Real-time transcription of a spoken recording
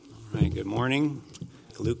All right, good morning.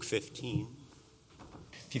 Luke 15.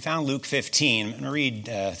 If you found Luke 15, I'm going to read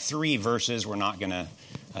 3 verses. We're not going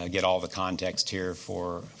to get all the context here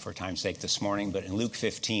for time's sake this morning, but in Luke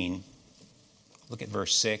 15, look at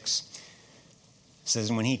verse 6. It says,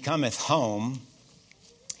 "And when he cometh home,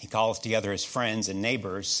 he calleth together his friends and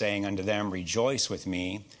neighbors, saying unto them, Rejoice with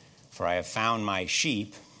me, for I have found my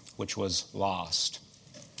sheep, which was lost."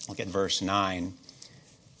 Look at verse 9.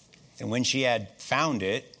 "And when she had found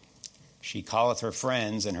it, she calleth her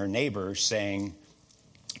friends and her neighbors, saying,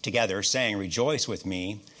 Rejoice with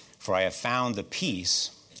me, for I have found the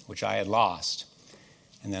piece which I had lost."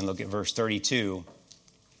 And then look at verse 32.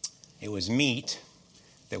 "It was meet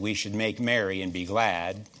that we should make merry and be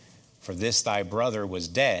glad, for this thy brother was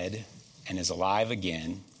dead and is alive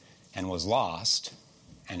again, and was lost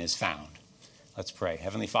and is found." Let's pray.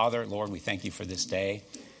 Heavenly Father, Lord, we thank you for this day,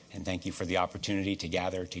 and thank you for the opportunity to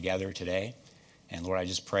gather together today. And Lord, I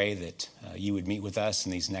just pray that you would meet with us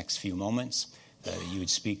in these next few moments, that you would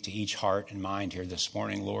speak to each heart and mind here this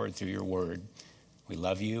morning, Lord, through your word. We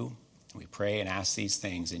love you, and we pray and ask these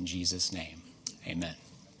things in Jesus' name. Amen.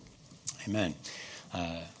 Amen.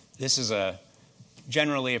 This is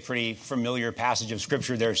generally a pretty familiar passage of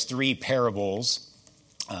Scripture. There's 3 parables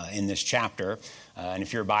in this chapter. And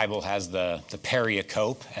if your Bible has the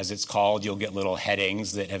pericope, as it's called, you'll get little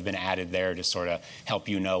headings that have been added there to sort of help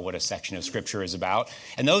you know what a section of Scripture is about.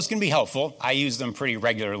 And those can be helpful. I use them pretty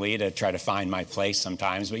regularly to try to find my place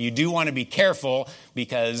sometimes. But you do want to be careful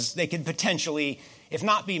because they could potentially, if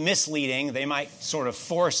not be misleading, they might sort of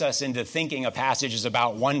force us into thinking a passage is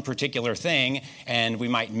about one particular thing, and we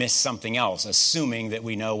might miss something else, assuming that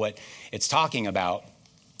we know what it's talking about.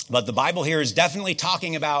 But the Bible here is definitely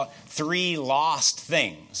talking about 3 lost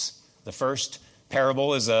things. The first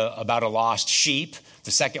parable is about a lost sheep.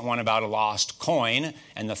 The second one about a lost coin.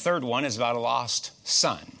 And the third one is about a lost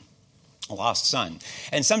son. A lost son.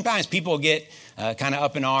 And sometimes people get kind of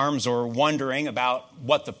up in arms or wondering about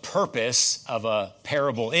what the purpose of a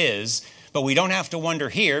parable is. But we don't have to wonder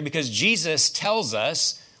here because Jesus tells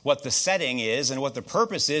us what the setting is and what the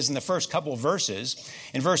purpose is in the first couple verses.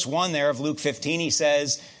 In verse 1 there of Luke 15, he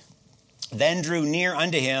says, "Then drew near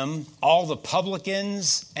unto him all the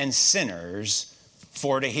publicans and sinners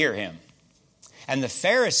for to hear him. And the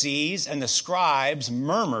Pharisees and the scribes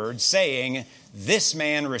murmured, saying, This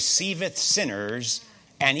man receiveth sinners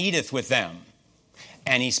and eateth with them.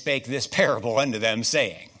 And he spake this parable unto them,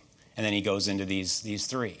 saying," and then he goes into these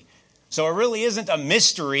 3. So it really isn't a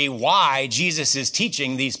mystery why Jesus is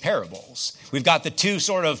teaching these parables. We've got the 2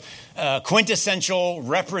 sort of quintessential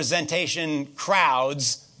representation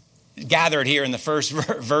crowds gathered here in the first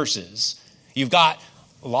verses. You've got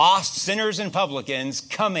lost sinners and publicans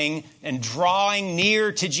coming and drawing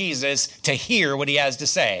near to Jesus to hear what he has to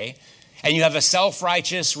say. And you have a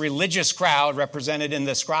self-righteous religious crowd represented in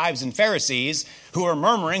the scribes and Pharisees who are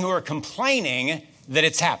murmuring, who are complaining that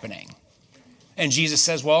it's happening. And Jesus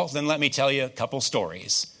says, well, then let me tell you a couple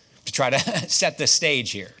stories to try to set the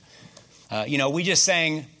stage here. We just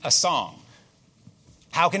sang a song.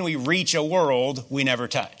 How can we reach a world we never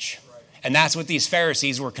touch? And that's what these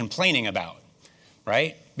Pharisees were complaining about,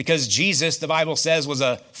 right? Because Jesus, the Bible says, was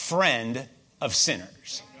a friend of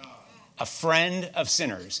sinners. A friend of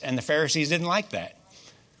sinners. And the Pharisees didn't like that.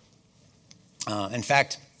 In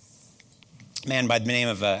fact, a man by the name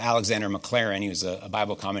of Alexander McLaren, he was a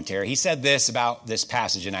Bible commentator, he said this about this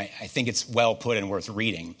passage, and I think it's well put and worth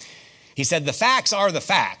reading. He said, "The facts are the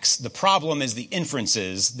facts. The problem is the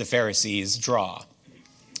inferences the Pharisees draw.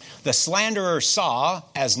 The slanderer saw,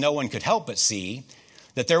 as no one could help but see,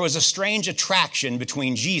 that there was a strange attraction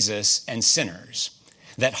between Jesus and sinners,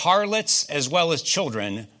 that harlots as well as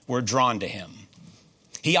children were drawn to him.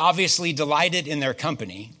 He obviously delighted in their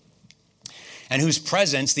company, and whose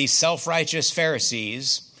presence these self-righteous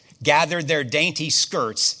Pharisees gathered their dainty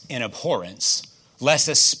skirts in abhorrence, lest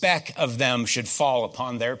a speck of them should fall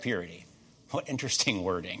upon their purity." What interesting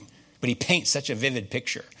wording. But he paints such a vivid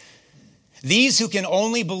picture. "These who can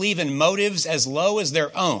only believe in motives as low as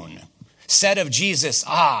their own said of Jesus,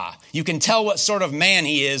 you can tell what sort of man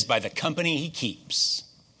he is by the company he keeps.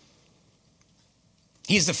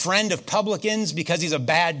 He's the friend of publicans because he's a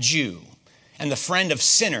bad Jew, and the friend of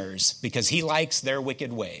sinners because he likes their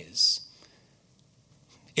wicked ways.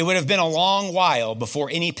 It would have been a long while before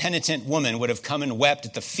any penitent woman would have come and wept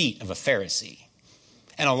at the feet of a Pharisee,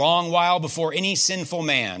 and a long while before any sinful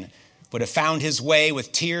man would have found his way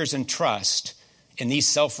with tears and trust in these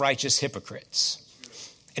self-righteous hypocrites.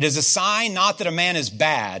 It is a sign not that a man is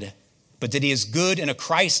bad, but that he is good in a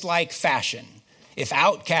Christ-like fashion, if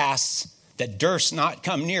outcasts that durst not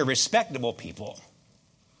come near respectable people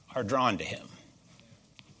are drawn to him."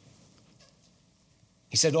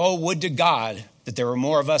 He said, "Oh, would to God that there were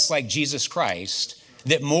more of us like Jesus Christ,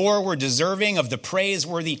 that more were deserving of the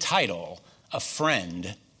praiseworthy title, a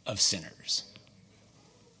friend of sinners."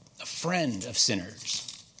 A friend of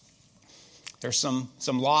sinners. There's some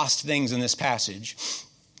lost things in this passage.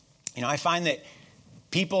 I find that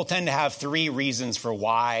people tend to have three reasons for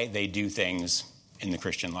why they do things in the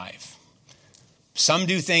Christian life. Some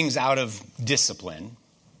do things out of discipline,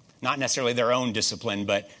 not necessarily their own discipline,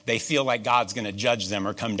 but they feel like God's going to judge them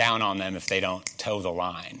or come down on them if they don't toe the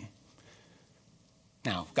line.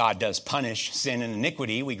 Now, God does punish sin and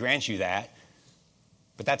iniquity, we grant you that,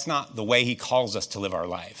 but that's not the way he calls us to live our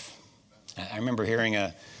life. I remember hearing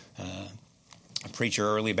a preacher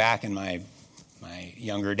early back in my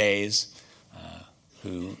younger days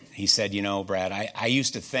who he said, Brad, I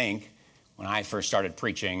used to think when I first started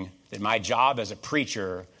preaching that my job as a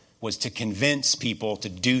preacher was to convince people to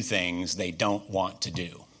do things they don't want to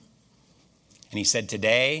do. And he said,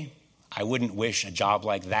 today, I wouldn't wish a job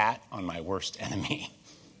like that on my worst enemy.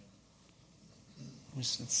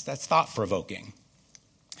 That's thought-provoking.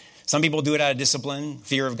 Some people do it out of discipline,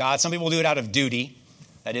 fear of God. Some people do it out of duty.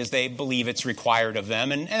 That is, they believe it's required of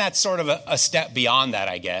them. And that's sort of a step beyond that,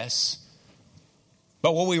 I guess.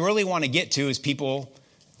 But what we really want to get to is people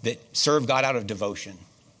that serve God out of devotion,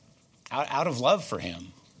 out of love for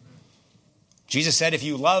him. Jesus said, if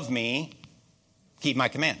you love me, keep my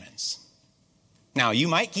commandments. Now, you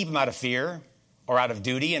might keep them out of fear or out of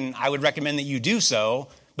duty, and I would recommend that you do so,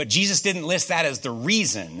 but Jesus didn't list that as the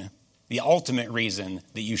reason, the ultimate reason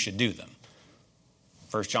that you should do them.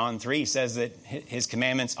 1 John 3 says that his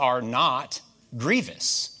commandments are not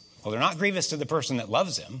grievous. Well, they're not grievous to the person that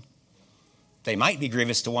loves him. They might be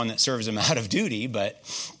grievous to one that serves him out of duty, but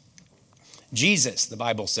Jesus, the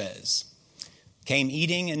Bible says, came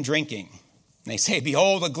eating and drinking. And they say,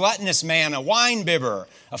 behold, a gluttonous man, a winebibber,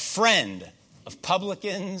 a friend of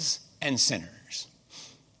publicans and sinners.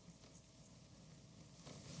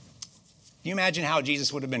 Can you imagine how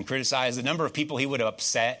Jesus would have been criticized, the number of people he would have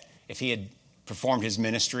upset if he had performed his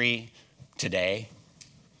ministry today?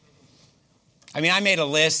 I mean, I made a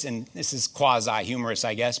list, and this is quasi-humorous,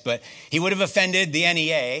 I guess, but he would have offended the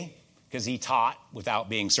NEA because he taught without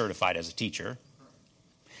being certified as a teacher.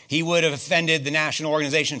 He would have offended the National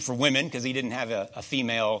Organization for Women because he didn't have a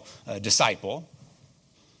female disciple.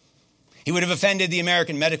 He would have offended the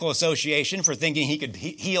American Medical Association for thinking he could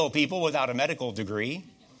heal people without a medical degree.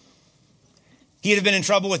 He'd have been in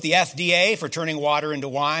trouble with the FDA for turning water into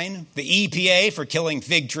wine, the EPA for killing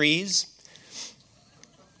fig trees,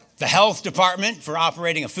 the health department for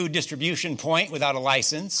operating a food distribution point without a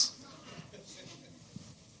license.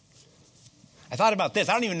 I thought about this.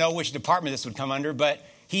 I don't even know which department this would come under, but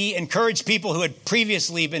he encouraged people who had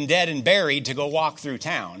previously been dead and buried to go walk through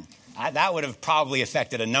town. That would have probably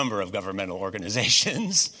affected a number of governmental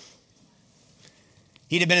organizations.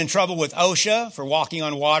 He'd have been in trouble with OSHA for walking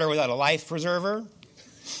on water without a life preserver.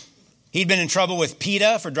 He'd been in trouble with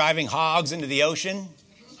PETA for driving hogs into the ocean.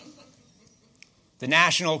 The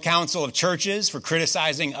National Council of Churches for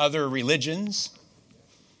criticizing other religions.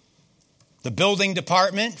 The building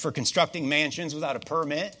department for constructing mansions without a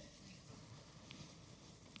permit.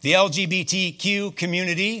 The LGBTQ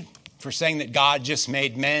community for saying that God just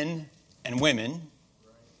made men and women.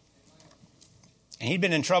 And he'd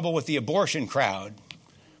been in trouble with the abortion crowd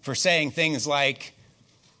for saying things like,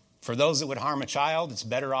 for those that would harm a child, it's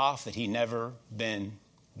better off that he never been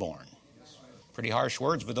born. Pretty harsh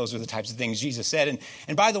words, but those are the types of things Jesus said.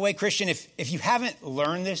 And by the way, Christian, if you haven't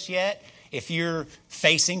learned this yet, if you're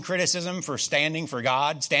facing criticism for standing for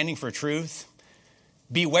God, standing for truth,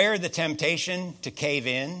 beware the temptation to cave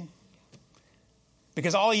in.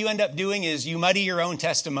 Because all you end up doing is you muddy your own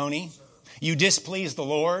testimony. You displease the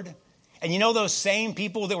Lord. And you know those same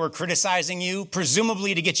people that were criticizing you,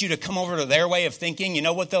 presumably to get you to come over to their way of thinking, you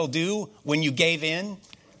know what they'll do when you gave in?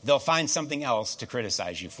 They'll find something else to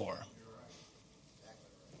criticize you for.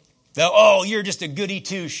 You're just a goody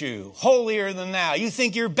two-shoe, holier than thou. You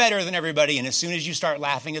think you're better than everybody. And as soon as you start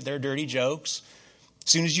laughing at their dirty jokes,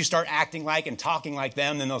 as soon as you start acting like and talking like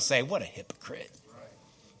them, then they'll say, what a hypocrite.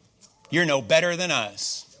 You're no better than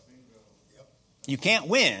us. You can't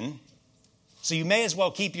win, so you may as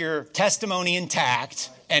well keep your testimony intact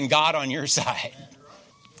and God on your side.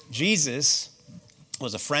 Jesus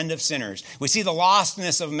was a friend of sinners. We see the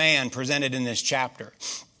lostness of man presented in this chapter.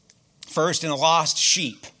 First, in a lost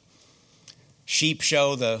sheep. Sheep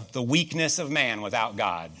show the weakness of man without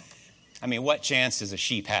God. I mean, what chance does a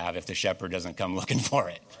sheep have if the shepherd doesn't come looking for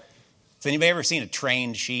it? Has anybody ever seen a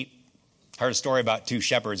trained sheep? I heard a story about two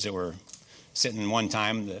shepherds that were sitting one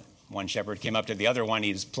time. The one shepherd came up to the other one.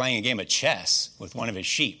 He was playing a game of chess with one of his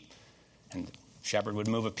sheep. And Shepherd would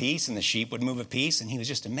move a piece and the sheep would move a piece, and he was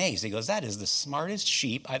just amazed. He goes, that is the smartest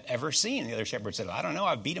sheep I've ever seen. The other shepherd said, I don't know,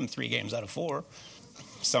 I've beat him 3 games out of 4.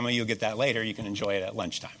 Some of you will get that later. You can enjoy it at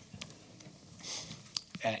lunchtime.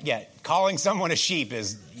 Calling someone a sheep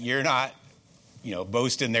is, you're not,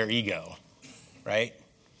 boasting their ego, right?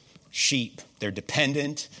 Sheep, they're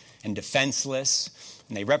dependent and defenseless,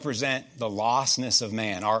 and they represent the lostness of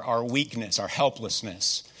man, our weakness, our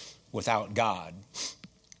helplessness without God.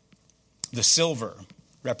 The silver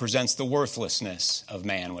represents the worthlessness of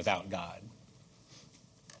man without God.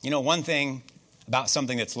 One thing about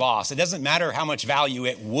something that's lost, it doesn't matter how much value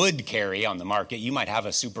it would carry on the market. You might have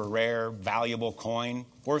a super rare, valuable coin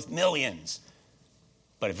worth millions.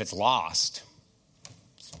 But if it's lost,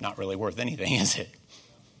 it's not really worth anything, is it?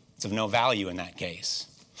 It's of no value in that case.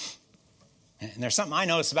 And there's something I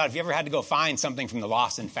noticed about, if you ever had to go find something from the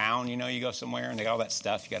lost and found, you go somewhere and they got all that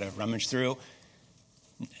stuff you got to rummage through.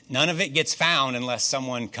 None of it gets found unless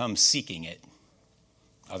someone comes seeking it.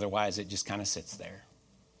 Otherwise, it just kind of sits there.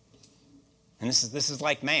 And this is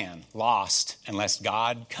like man, lost unless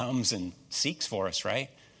God comes and seeks for us,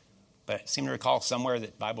 right? But I seem to recall somewhere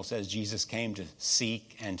that the Bible says Jesus came to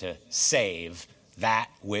seek and to save that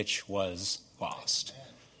which was lost.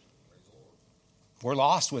 We're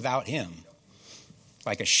lost without him.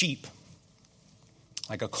 Like a sheep,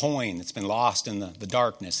 like a coin that's been lost in the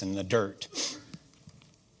darkness and the dirt.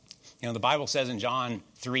 The Bible says in John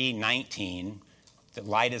 3:19 that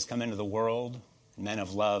light has come into the world, and men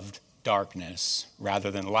have loved darkness rather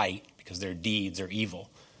than light because their deeds are evil.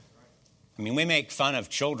 We make fun of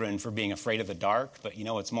children for being afraid of the dark, but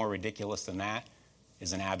what's more ridiculous than that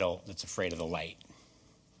is an adult that's afraid of the light.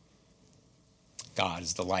 God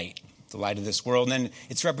is the light of this world. And then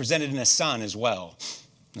it's represented in a sun as well.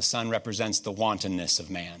 The sun represents the wantonness of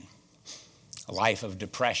man, a life of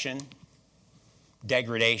depression,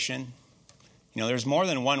 degradation. There's more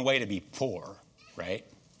than one way to be poor, right?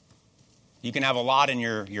 You can have a lot in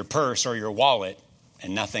your purse or your wallet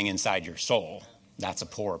and nothing inside your soul. That's a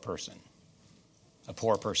poor person. A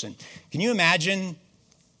poor person. Can you imagine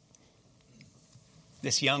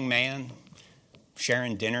this young man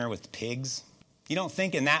sharing dinner with pigs? You don't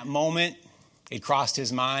think in that moment it crossed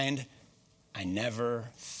his mind, I never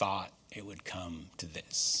thought it would come to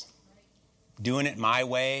this. Doing it my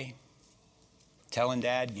way, telling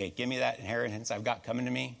Dad, give me that inheritance I've got coming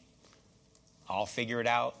to me. I'll figure it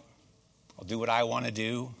out. I'll do what I want to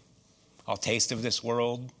do. I'll taste of this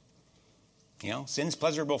world. Sin's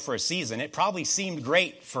pleasurable for a season. It probably seemed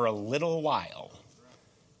great for a little while.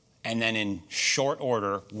 And then in short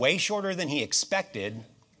order, way shorter than he expected,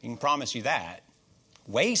 I can promise you that,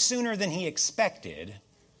 way sooner than he expected,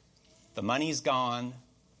 the money's gone,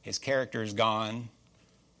 his character's gone,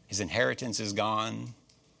 his inheritance is gone,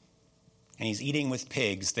 and he's eating with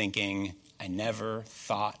pigs thinking, I never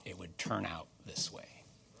thought it would turn out this way.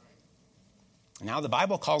 And now the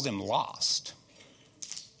Bible calls him lost.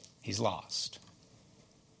 He's lost.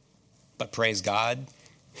 But praise God,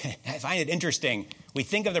 I find it interesting. We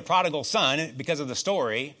think of the prodigal son because of the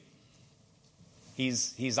story.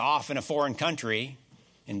 He's off in a foreign country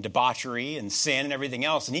in debauchery and sin and everything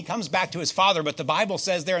else. And he comes back to his father. But the Bible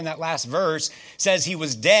says there in that last verse, says he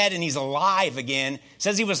was dead and he's alive again.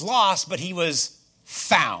 Says he was lost, but he was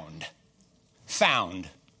found. Found.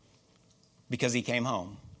 Because he came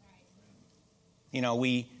home.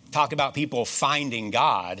 We talk about people finding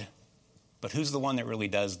God, but who's the one that really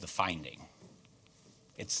does the finding?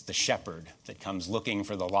 It's the shepherd that comes looking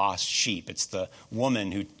for the lost sheep. It's the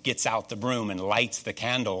woman who gets out the broom and lights the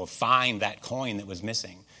candle to find that coin that was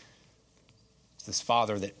missing. It's this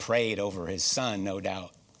father that prayed over his son, no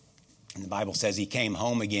doubt. And the Bible says he came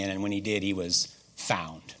home again, and when he did, he was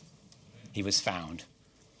found. He was found.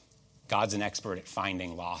 God's an expert at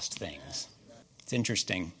finding lost things. It's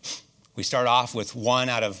interesting. We start off with 1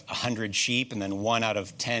 out of 100 sheep, and then 1 out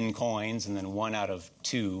of 10 coins, and then 1 out of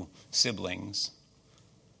 2 siblings.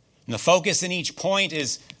 And the focus in each point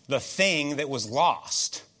is the thing that was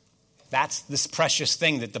lost. That's this precious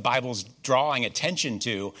thing that the Bible's drawing attention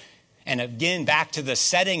to. And again, back to the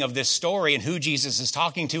setting of this story and who Jesus is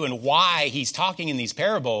talking to and why he's talking in these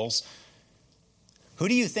parables. Who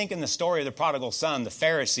do you think in the story of the prodigal son the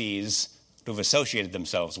Pharisees would have associated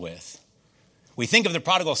themselves with? We think of the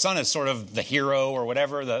prodigal son as sort of the hero or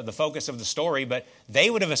whatever, the focus of the story, but they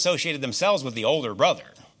would have associated themselves with the older brother,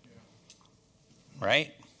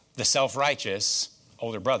 right? The self-righteous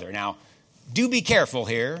older brother. Now, do be careful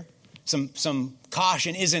here. Some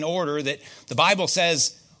caution is in order that the Bible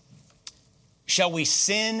says, shall we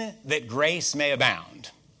sin that grace may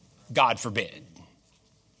abound? God forbid.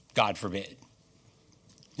 God forbid.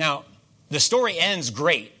 Now, the story ends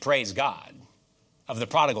great, praise God. of the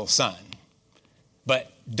prodigal son. But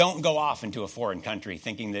don't go off into a foreign country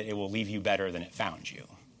thinking that it will leave you better than it found you.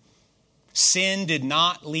 Sin did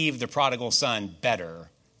not leave the prodigal son better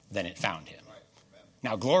than it found him.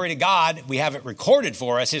 Now, glory to God, we have it recorded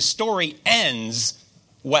for us. His story ends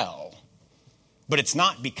well. But it's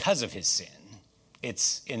not because of his sin.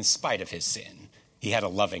 It's in spite of his sin. He had a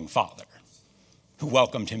loving father who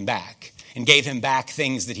welcomed him back and gave him back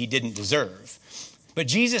things that he didn't deserve. But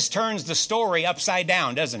Jesus turns the story upside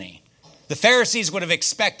down, doesn't he? The Pharisees would have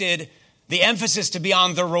expected the emphasis to be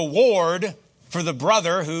on the reward for the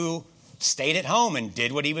brother who stayed at home and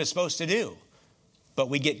did what he was supposed to do. But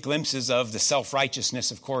we get glimpses of the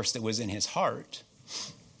self-righteousness, of course, that was in his heart.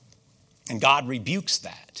 And God rebukes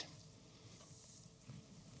that.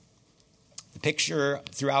 The picture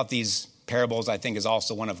throughout these parables, I think, is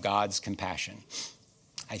also one of God's compassion.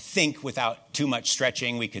 I think without too much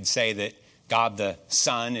stretching, we could say that God the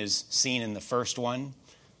Son is seen in the first one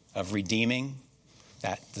of redeeming,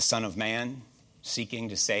 that the Son of Man seeking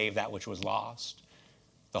to save that which was lost.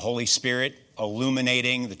 The Holy Spirit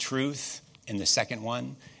illuminating the truth in the second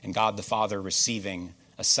one, and God the Father receiving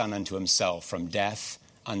a son unto himself from death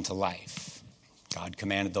unto life. God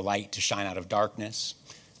commanded the light to shine out of darkness.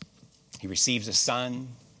 He receives a son.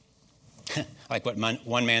 Like what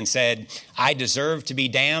one man said, I deserved to be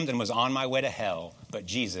damned and was on my way to hell, but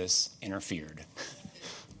Jesus interfered.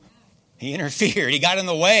 He interfered. He got in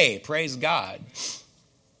the way. Praise God.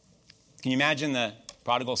 Can you imagine the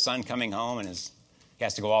prodigal son coming home and he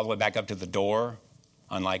has to go all the way back up to the door,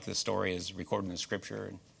 unlike the story is recorded in the scripture,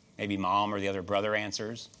 and maybe mom or the other brother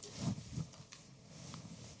answers.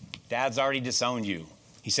 Dad's already disowned you.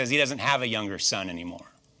 He says he doesn't have a younger son anymore.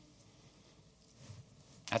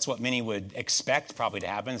 That's what many would expect probably to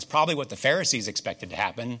happen. It's probably what the Pharisees expected to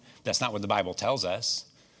happen. That's not what the Bible tells us.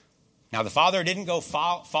 Now, the father didn't go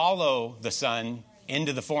follow the son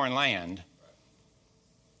into the foreign land,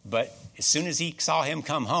 but as soon as he saw him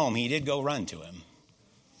come home, he did go run to him.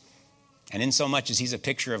 And in so much as he's a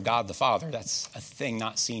picture of God the Father, that's a thing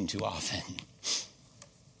not seen too often.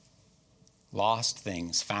 Lost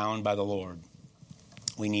things found by the Lord.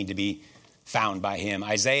 We need to be found by him.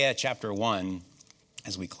 Isaiah chapter 1,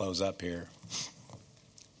 as we close up here.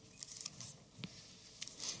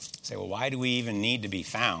 Say, well, why do we even need to be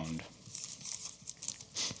found?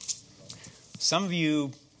 Some of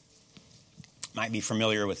you might be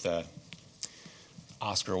familiar with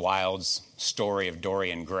Oscar Wilde's story of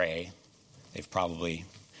Dorian Gray. They've probably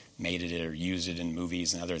made it or used it in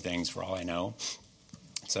movies and other things for all I know.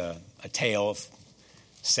 It's a tale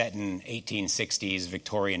set in 1860s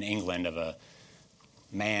Victorian England of a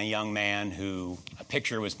young man who a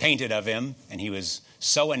picture was painted of him, and he was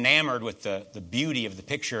so enamored with the beauty of the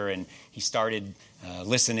picture, and he started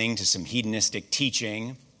listening to some hedonistic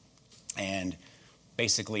teaching and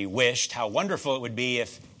basically wished how wonderful it would be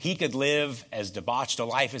if he could live as debauched a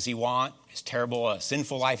life as he wanted, as terrible a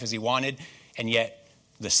sinful life as he wanted, and yet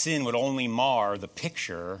the sin would only mar the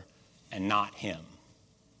picture and not him.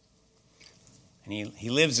 And he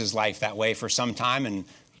lives his life that way for some time, and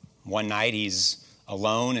one night he's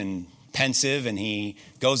alone and pensive, and he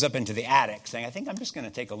goes up into the attic saying, I think I'm just going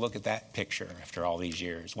to take a look at that picture after all these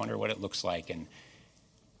years, wonder what it looks like. And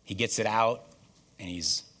he gets it out, and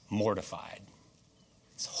he's mortified.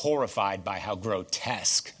 He's horrified by how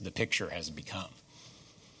grotesque the picture has become.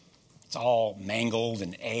 It's all mangled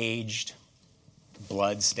and aged,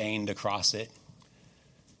 blood stained across it.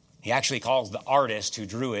 He actually calls the artist who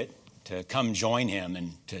drew it to come join him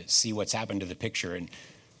and to see what's happened to the picture. And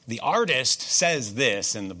the artist says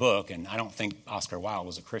this in the book, and I don't think Oscar Wilde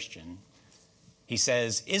was a Christian. He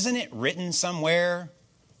says, isn't it written somewhere,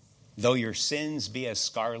 though your sins be as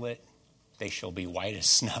scarlet, they shall be white as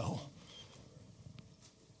snow?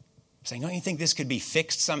 Saying, don't you think this could be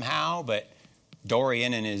fixed somehow? But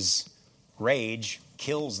Dorian, in his rage,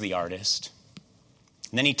 kills the artist.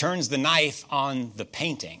 And then he turns the knife on the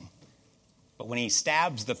painting. But when he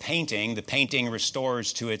stabs the painting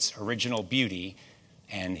restores to its original beauty,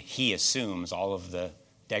 and he assumes all of the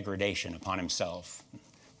degradation upon himself.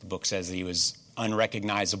 The book says that he was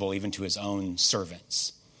unrecognizable even to his own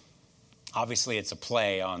servants. Obviously, it's a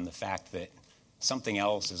play on the fact that something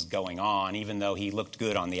else is going on, even though he looked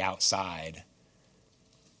good on the outside.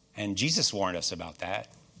 And Jesus warned us about that,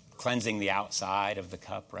 cleansing the outside of the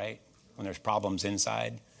cup, right? When there's problems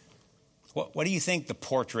inside. What do you think the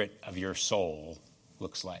portrait of your soul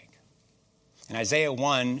looks like? In Isaiah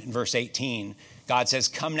 1, in verse 18, God says,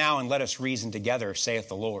 come now and let us reason together, saith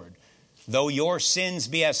the Lord. Though your sins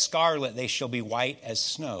be as scarlet, they shall be white as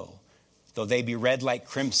snow. Though they be red like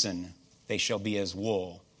crimson, they shall be as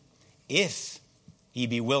wool. If ye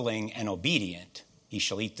be willing and obedient, ye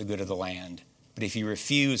shall eat the good of the land. But if ye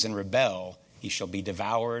refuse and rebel, ye shall be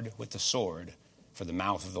devoured with the sword, for the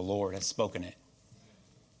mouth of the Lord hath spoken it.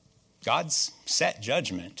 God's set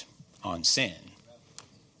judgment on sin.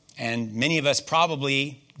 And many of us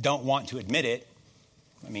probably don't want to admit it.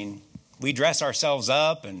 I mean, we dress ourselves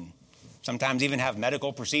up and sometimes even have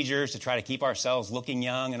medical procedures to try to keep ourselves looking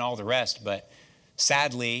young and all the rest. But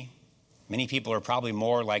sadly, many people are probably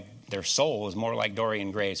more like, their soul is more like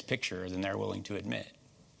Dorian Gray's picture than they're willing to admit.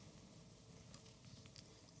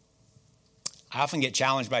 I often get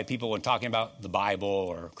challenged by people when talking about the Bible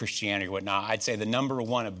or Christianity or whatnot. I'd say the number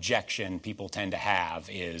one objection people tend to have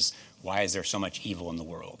is, why is there so much evil in the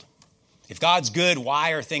world? If God's good,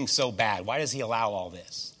 why are things so bad? Why does he allow all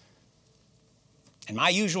this? And my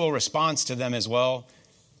usual response to them is, well,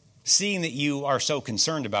 seeing that you are so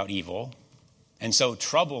concerned about evil and so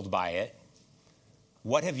troubled by it,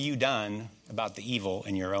 what have you done about the evil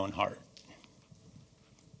in your own heart?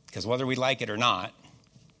 Because whether we like it or not,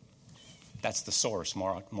 that's the source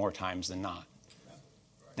more times than not.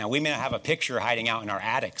 Now, we may not have a picture hiding out in our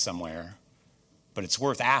attic somewhere, but it's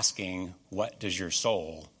worth asking, what does your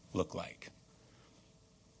soul look like?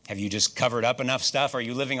 Have you just covered up enough stuff? Are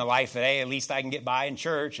you living a life that, hey, at least I can get by in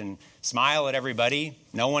church and smile at everybody?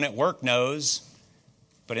 No one at work knows,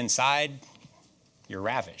 but inside, you're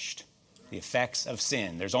ravished. The effects of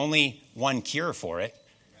sin. There's only one cure for it.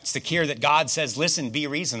 It's the cure that God says, listen, be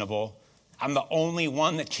reasonable. I'm the only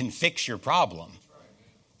one that can fix your problem.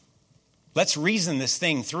 Let's reason this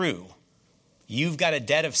thing through. You've got a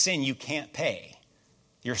debt of sin you can't pay.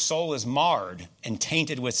 Your soul is marred and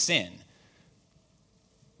tainted with sin.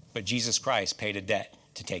 But Jesus Christ paid a debt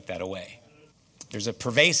to take that away. There's a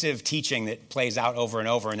pervasive teaching that plays out over and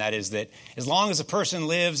over, and that is that as long as a person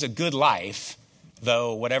lives a good life,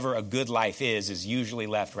 though whatever a good life is usually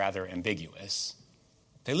left rather ambiguous.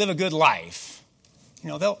 If they live a good life,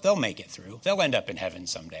 they'll make it through. They'll end up in heaven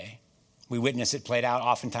someday. We witness it played out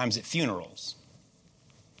oftentimes at funerals.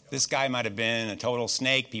 This guy might have been a total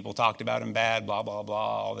snake. People talked about him bad, blah, blah,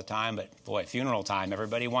 blah, all the time. But boy, at funeral time,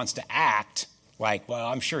 everybody wants to act like, well,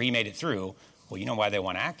 I'm sure he made it through. Well, you know why they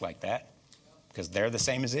want to act like that? Because they're the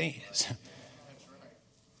same as he is.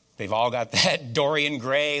 They've all got that Dorian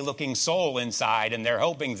Gray looking soul inside, and they're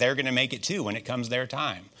hoping they're going to make it too when it comes their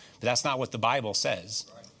time. But that's not what the Bible says.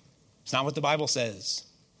 It's not what the Bible says.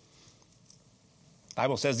 The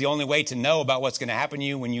Bible says the only way to know about what's going to happen to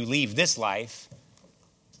you when you leave this life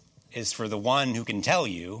is for the one who can tell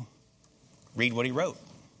you, read what he wrote.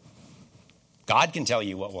 God can tell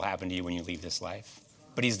you what will happen to you when you leave this life,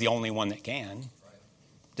 but he's the only one that can.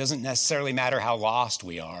 It doesn't necessarily matter how lost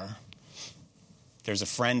we are. There's a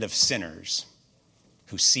friend of sinners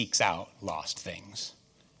who seeks out lost things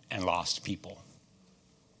and lost people.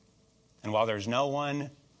 And while there's no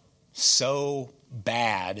one so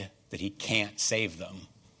bad that he can't save them,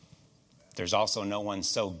 there's also no one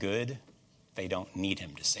so good they don't need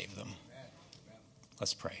him to save them.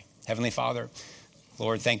 Let's pray. Heavenly Father,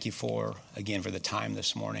 Lord, thank you again for the time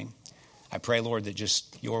this morning. I pray, Lord, that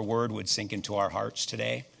just your word would sink into our hearts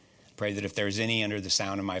today. Pray that if there's any under the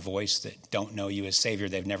sound of my voice that don't know you as Savior,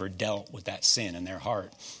 they've never dealt with that sin in their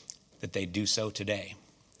heart, that they'd do so today,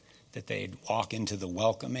 that they'd walk into the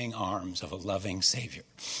welcoming arms of a loving Savior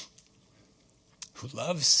who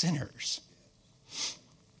loves sinners.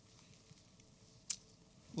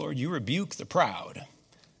 Lord, you rebuke the proud,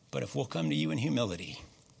 but if we'll come to you in humility,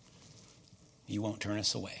 you won't turn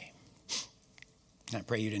us away. And I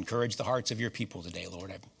pray you'd encourage the hearts of your people today,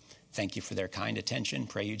 Lord. I thank you for their kind attention.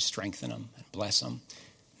 Pray you'd strengthen them and bless them,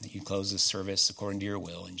 and that you'd close this service according to your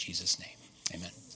will in Jesus' name. Amen.